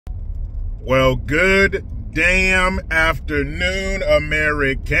Well, good damn afternoon,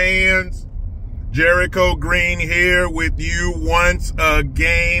 Americans. Jericho Green here with you once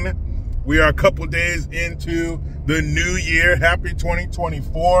again. We are a couple days into the new year. Happy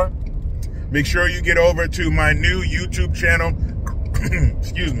 2024. Make sure you get over to my new YouTube channel,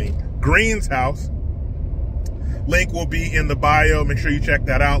 excuse me, Green's House. Link will be in the bio. Make sure you check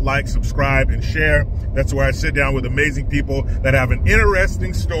that out. Like, subscribe, and share. That's where I sit down with amazing people that have an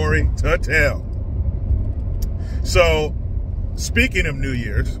interesting story to tell. So, speaking of New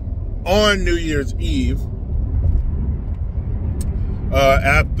Year's, on New Year's Eve,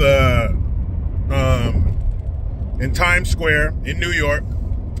 at the in Times Square in New York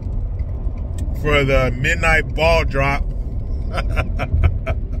for the midnight ball drop.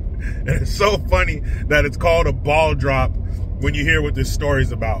 And it's so funny that it's called a ball drop when you hear what this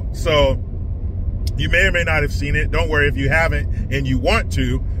story's about. So you may or may not have seen it. Don't worry if you haven't and you want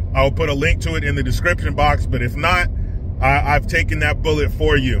to. I'll put a link to it in the description box. But if not, I've taken that bullet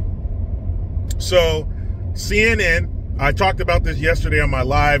for you. So CNN, I talked about this yesterday on my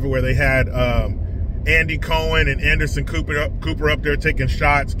live where they had Andy Cohen and Anderson Cooper up there taking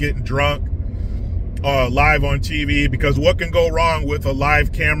shots, getting drunk. Live on TV, because what can go wrong with a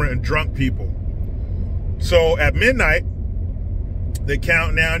live camera and drunk people? So at midnight, they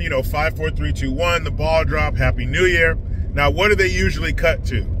count down, 5, 4, 3, 2, 1, the ball drop, Happy New Year. Now, what do they usually cut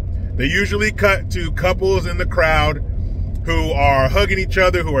to? They usually cut to couples in the crowd who are hugging each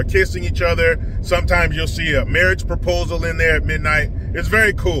other, who are kissing each other. Sometimes you'll see a marriage proposal in there at midnight. It's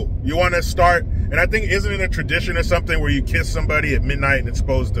very cool. You want to start, and I think, isn't it a tradition or something where you kiss somebody at midnight and it's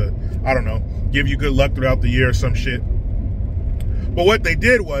supposed to, I don't know, give you good luck throughout the year or some shit. But what they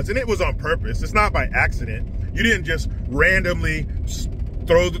did was, and it was on purpose, it's not by accident. You didn't just randomly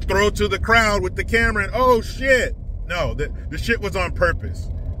throw to the crowd with the camera and, oh shit. No, the shit was on purpose.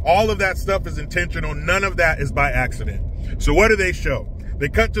 All of that stuff is intentional. None of that is by accident. So what do they show? They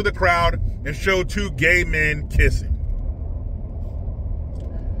cut to the crowd and show two gay men kissing.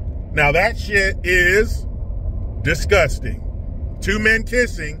 Now that shit is disgusting. Two men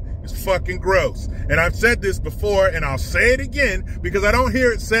kissing is fucking gross. And I've said this before and I'll say it again because I don't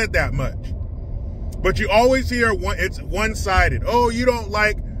hear it said that much. But you always hear it's one-sided. Oh, you don't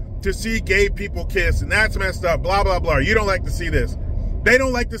like to see gay people kiss and that's messed up, blah, blah, blah. You don't like to see this. They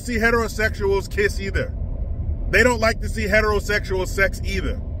don't like to see heterosexuals kiss either. They don't like to see heterosexual sex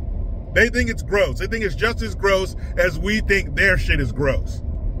either. They think it's gross. They think it's just as gross as we think their shit is gross.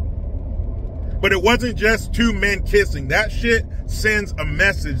 But it wasn't just two men kissing. That shit sends a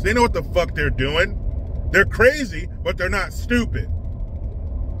message. They know what the fuck they're doing. They're crazy, but they're not stupid.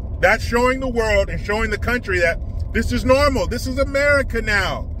 That's showing the world and showing the country that this is normal. This is America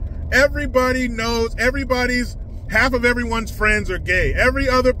now. Everybody knows, half of everyone's friends are gay. Every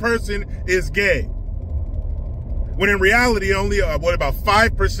other person is gay. When in reality, only, about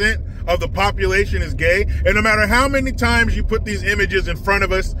 5% of the population is gay. And no matter how many times you put these images in front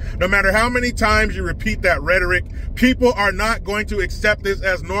of us, no matter how many times you repeat that rhetoric, people are not going to accept this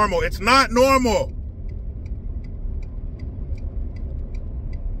as normal. It's not normal.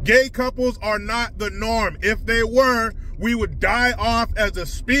 Gay couples are not the norm. If they were, we would die off as a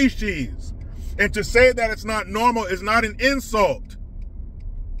species. And to say that it's not normal is not an insult.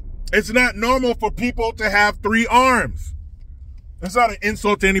 It's not normal for people to have 3 arms. It's not an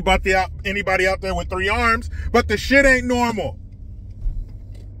insult to anybody out there with 3 arms, but the shit ain't normal.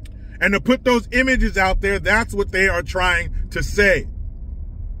 And to put those images out there, that's what they are trying to say.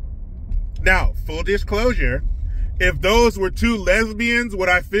 Now, full disclosure, if those were 2 lesbians, would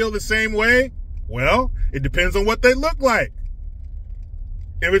I feel the same way? Well, it depends on what they look like.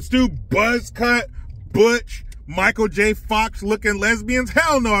 If it's 2 buzz-cut, butch, Michael J. Fox looking lesbians,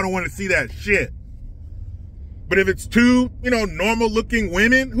 hell no, I don't want to see that shit. But if it's 2, normal looking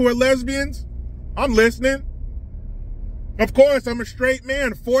women who are lesbians, I'm listening. Of course, I'm a straight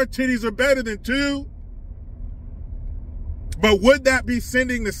man. 4 titties are better than 2. But would that be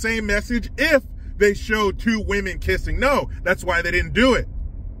sending the same message if they showed 2 women kissing? No, that's why they didn't do it.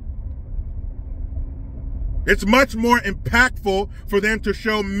 It's much more impactful for them to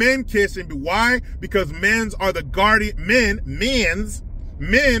show men kissing. Why? Because men are the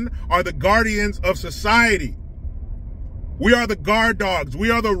guardians of society. We are the guard dogs. We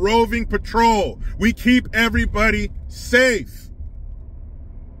are the roving patrol. We keep everybody safe.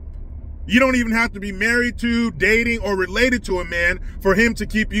 You don't even have to be married to, dating, or related to a man for him to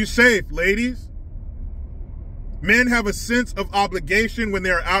keep you safe, ladies. Men have a sense of obligation when they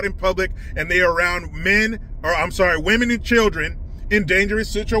are out in public and they are around women and children in dangerous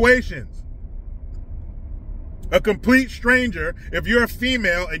situations. A complete stranger, if you're a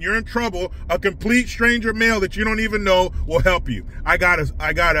female and you're in trouble, a complete stranger male that you don't even know will help you. I got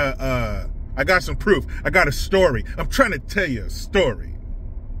some proof. I got a story. I'm trying to tell you a story.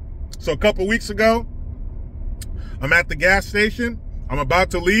 So a couple weeks ago, I'm at the gas station. I'm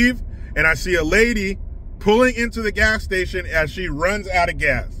about to leave, and I see a lady pulling into the gas station as she runs out of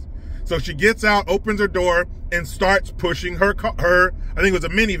gas. So she gets out, opens her door, and starts pushing her I think it was a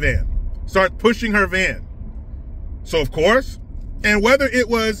minivan, starts pushing her van. So of course, and whether it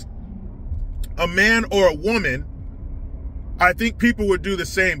was a man or a woman, I think people would do the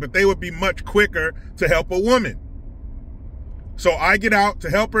same, but they would be much quicker to help a woman. So I get out to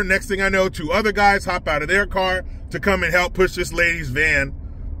help her. Next thing I know, 2 other guys hop out of their car to come and help push this lady's van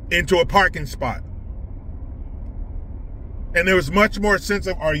into a parking spot. And there was much more sense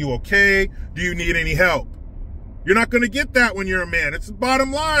of, are you okay? Do you need any help? You're not going to get that when you're a man. It's the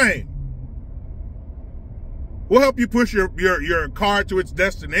bottom line. We'll help you push your car to its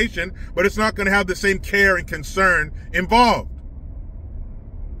destination, but it's not going to have the same care and concern involved.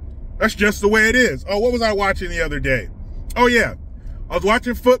 That's just the way it is. Oh, what was I watching the other day? Oh, yeah. I was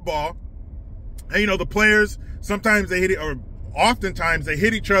watching football, and, you know, the players, sometimes they hit it, or oftentimes they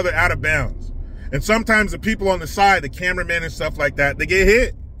hit each other out of bounds. And sometimes the people on the side, the cameramen and stuff like that, they get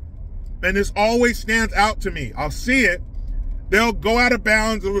hit. And this always stands out to me. I'll see it. They'll go out of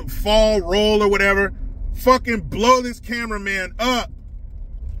bounds, fall, roll, or whatever. Fucking blow this cameraman up.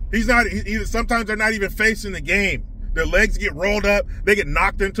 Sometimes they're not even facing the game. Their legs get rolled up. They get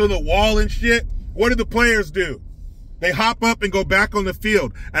knocked into the wall and shit. What do the players do? They hop up and go back on the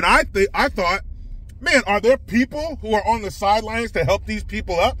field. And I thought, man, are there people who are on the sidelines to help these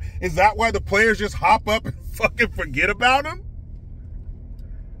people up? Is that why the players just hop up and fucking forget about them?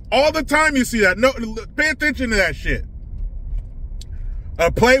 All the time you see that. No, pay attention to that shit. A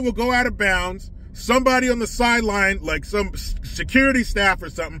play will go out of bounds. Somebody on the sideline, like some security staff or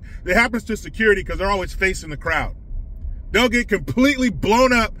something, that happens to security because they're always facing the crowd. They'll get completely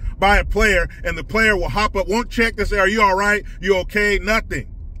blown up by a player, and the player will hop up, won't check to say, are you all right? You okay?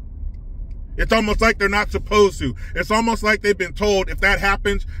 Nothing. It's almost like they're not supposed to. It's almost like they've been told, if that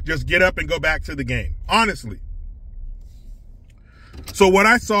happens, just get up and go back to the game. Honestly. So what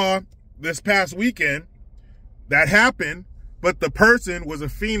I saw this past weekend, that happened, but the person was a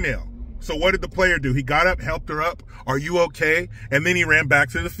female. So what did the player do? He got up, helped her up. Are you okay? And then he ran back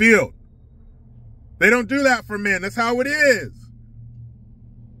to the field. They don't do that for men. That's how it is.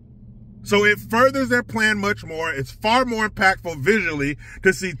 So it furthers their plan much more. It's far more impactful visually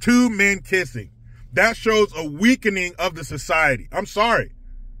to see 2 men kissing. That shows a weakening of the society. I'm sorry.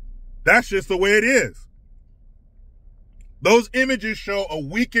 That's just the way it is. Those images show a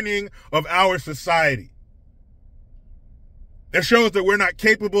weakening of our society. It shows that we're not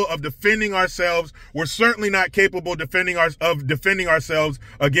capable of defending ourselves. We're certainly not capable of defending ourselves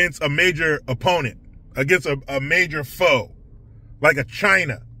against a major opponent, against a major foe, like a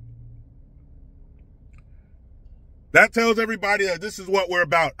China. That tells everybody that this is what we're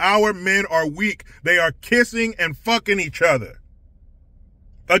about. Our men are weak. They are kissing and fucking each other.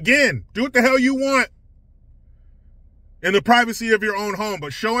 Again, do what the hell you want in the privacy of your own home,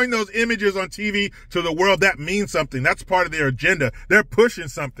 but showing those images on TV to the world, that means something. That's part of their agenda. They're pushing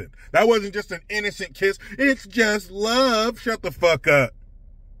something. That wasn't just an innocent kiss. It's just love. Shut the fuck up.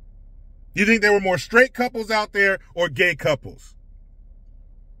 You think there were more straight couples out there or gay couples?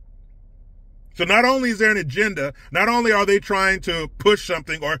 So not only is there an agenda, not only are they trying to push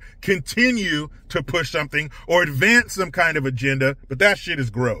something or continue to push something or advance some kind of agenda, but that shit is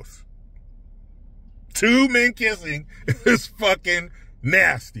gross. 2 men kissing is fucking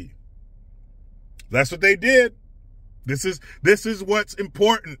nasty. That's what they did. This is what's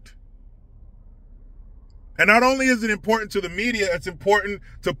important. And not only is it important to the media, it's important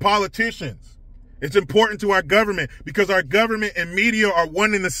to politicians. It's important to our government because our government and media are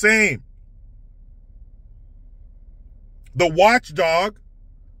one and the same. The watchdog,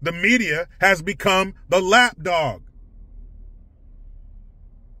 the media, has become the lapdog.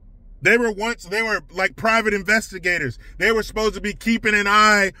 They were like private investigators. They were supposed to be keeping an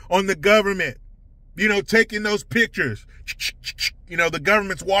eye on the government, you know, taking those pictures. You know, the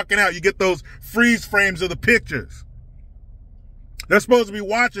government's walking out. You get those freeze frames of the pictures. They're supposed to be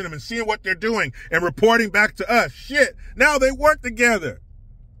watching them and seeing what they're doing and reporting back to us. Shit. Now they work together.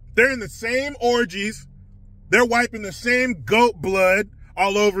 They're in the same orgies. They're wiping the same goat blood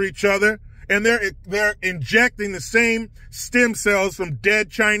all over each other. And they're injecting the same stem cells from dead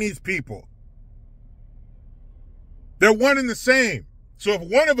Chinese people. They're one and the same. So if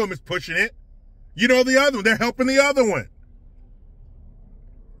one of them is pushing it, you know the other one. They're helping the other one.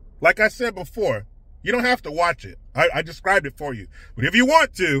 Like I said before, You don't have to watch it. I described it for you. But if you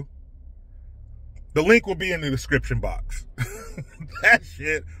want to, the link will be in the description box. That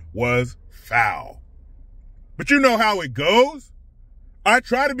shit was foul. But you know how it goes. I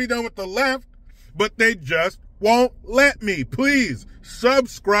try to be done with the left, but they just won't let me. Please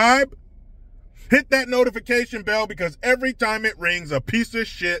subscribe. Hit that notification bell because every time it rings, a piece of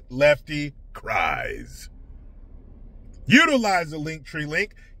shit lefty cries. Utilize the Linktree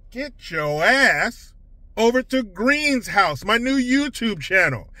link. Get your ass over to Green's House, my new YouTube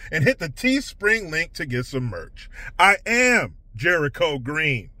channel, and hit the Teespring link to get some merch. I am Jericho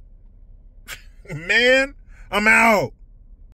Green. Man, I'm out.